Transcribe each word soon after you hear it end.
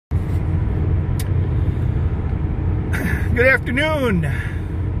Good afternoon.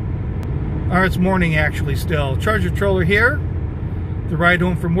 Or it's morning actually still. Charger Troller here. The ride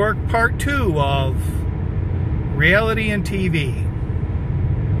home from work, part 2 of reality and TV.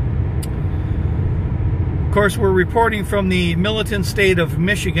 Of course, we're reporting from the militant state of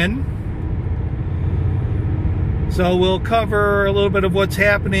Michigan. So we'll cover a little bit of what's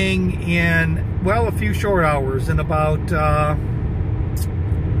happening in, well, a few short hours. In about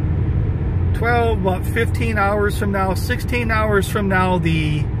 15 hours from now, 16 hours from now,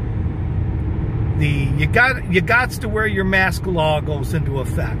 you got to wear your mask law goes into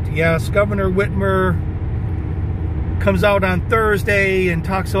effect. Yes, Governor Whitmer comes out on Thursday and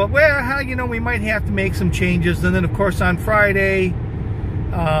talks about, well, you know, we might have to make some changes. And then, of course, on Friday,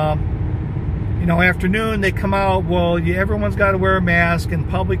 afternoon, they come out, well, everyone's got to wear a mask in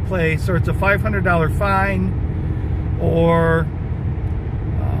public place, or it's a $500 fine, or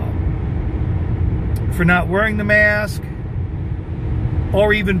for not wearing the mask,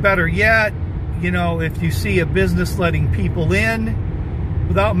 or even better yet, if you see a business letting people in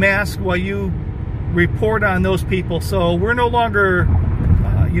without masks, well, you report on those people. So we're no longer,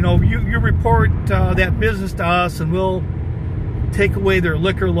 you report that business to us, and we'll take away their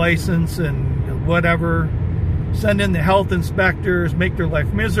liquor license and whatever, send in the health inspectors, make their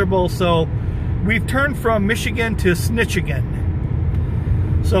life miserable. So we've turned from Michigan to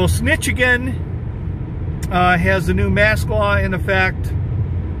Snitchigan. So Snitchigan has a new mask law in effect.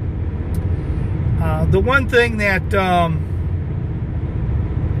 The one thing that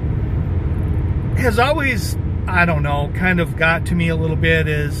has always, kind of got to me a little bit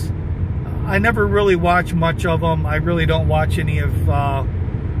is I never really watch much of them. I really don't watch any of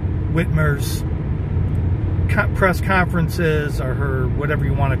Whitmer's press conferences, or her, whatever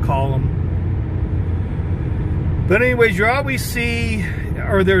you want to call them. But anyways, you always see,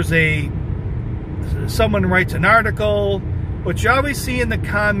 or someone writes an article, but you always see in the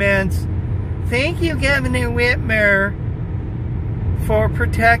comments, "Thank you, Governor Whitmer, for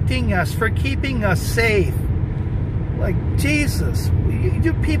protecting us, for keeping us safe." Like, Jesus,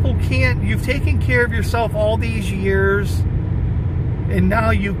 you people can't, you've taken care of yourself all these years, and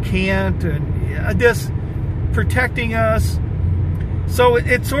now you can't, and this protecting us. So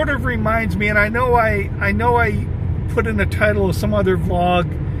it sort of reminds me, and I know I put in the title of some other vlog,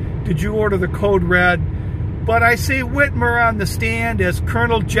 "Did you order the code red?" But I see Whitmer on the stand as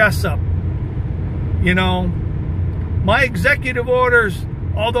Colonel Jessup. My executive orders,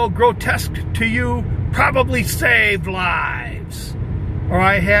 although grotesque to you, probably saved lives. Or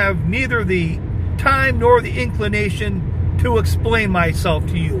I have neither the time nor the inclination to explain myself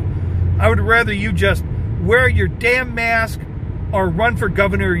to you. I would rather you just wear your damn mask or run for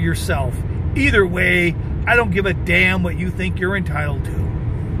governor yourself. Either way, I don't give a damn what you think you're entitled to.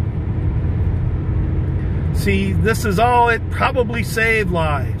 See, this is all, it probably saved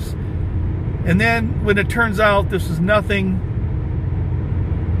lives. And then when it turns out this is nothing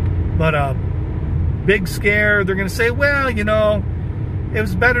but a big scare, they're going to say, well, it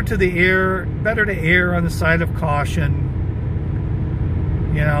was better to err on the side of caution.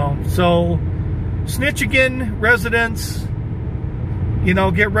 So Snitchigan residents,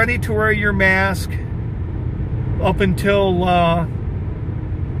 get ready to wear your mask up until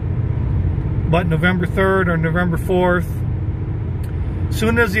November 3rd or November 4th.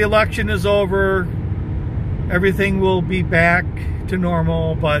 Soon as the election is over, everything will be back to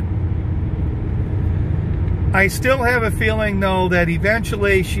normal. But I still have a feeling, though, that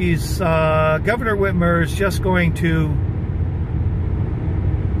eventually Governor Whitmer is just going to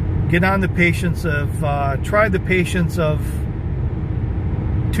get on the patience of, try the patience of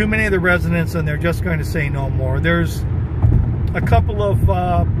too many of the residents, and they're just going to say no more. There's a couple of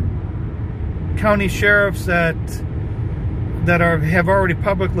county sheriffs that have already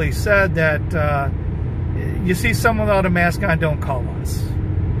publicly said that you see someone without a mask on, don't call us.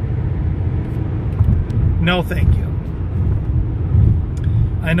 No, thank you.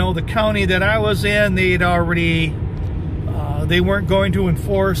 I know the county that I was in, they'd already, they weren't going to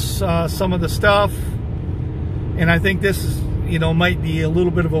enforce some of the stuff, and I think this is, might be a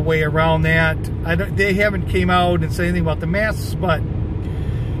little bit of a way around that. They haven't came out and said anything about the masks, but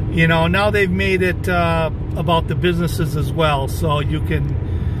now they've made it about the businesses as well, so you can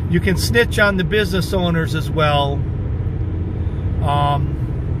snitch on the business owners as well.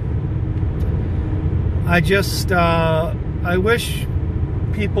 I wish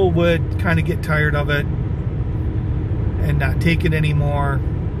people would kind of get tired of it and not take it anymore.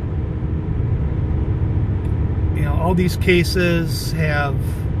 All these cases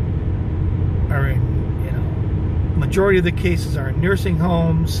majority of the cases are in nursing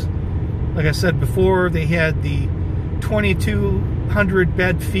homes. Like I said before, they had the 2,200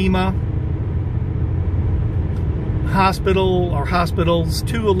 bed FEMA hospital or hospitals,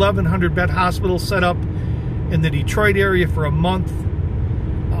 2 1,100 bed hospitals set up in the Detroit area for a month.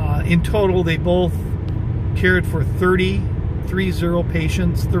 In total, they both cared for 30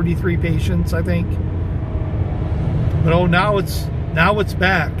 patients, 33 patients, I think. But oh, now it's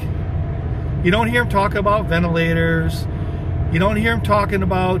back. You don't hear him talk about ventilators. You don't hear him talking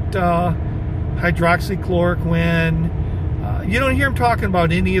about hydroxychloroquine. You don't hear him talking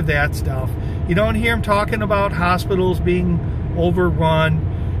about any of that stuff. You don't hear him talking about hospitals being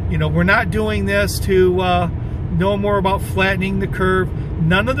overrun. You know, we're not doing this to know more about flattening the curve.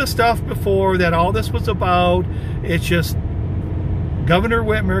 None of the stuff before that all this was about. It's just Governor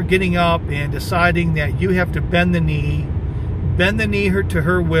Whitmer getting up and deciding that you have to bend the knee to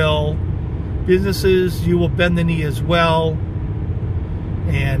her will. Businesses, you will bend the knee as well.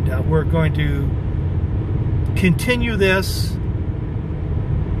 And we're going to continue this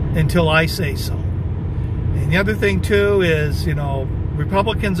until I say so. And the other thing too is, you know,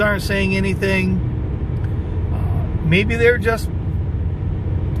 Republicans aren't saying anything. Maybe they're just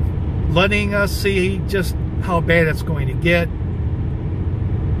letting us see just how bad it's going to get.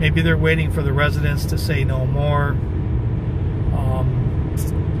 Maybe they're waiting for the residents to say no more.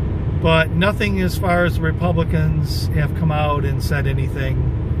 But nothing as far as the Republicans have come out and said anything,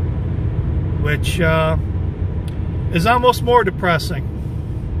 which is almost more depressing.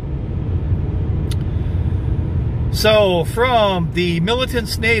 So, from the militant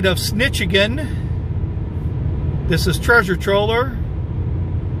state of Snitchigan, this is Treasure Troller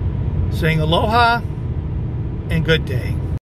saying aloha and good day.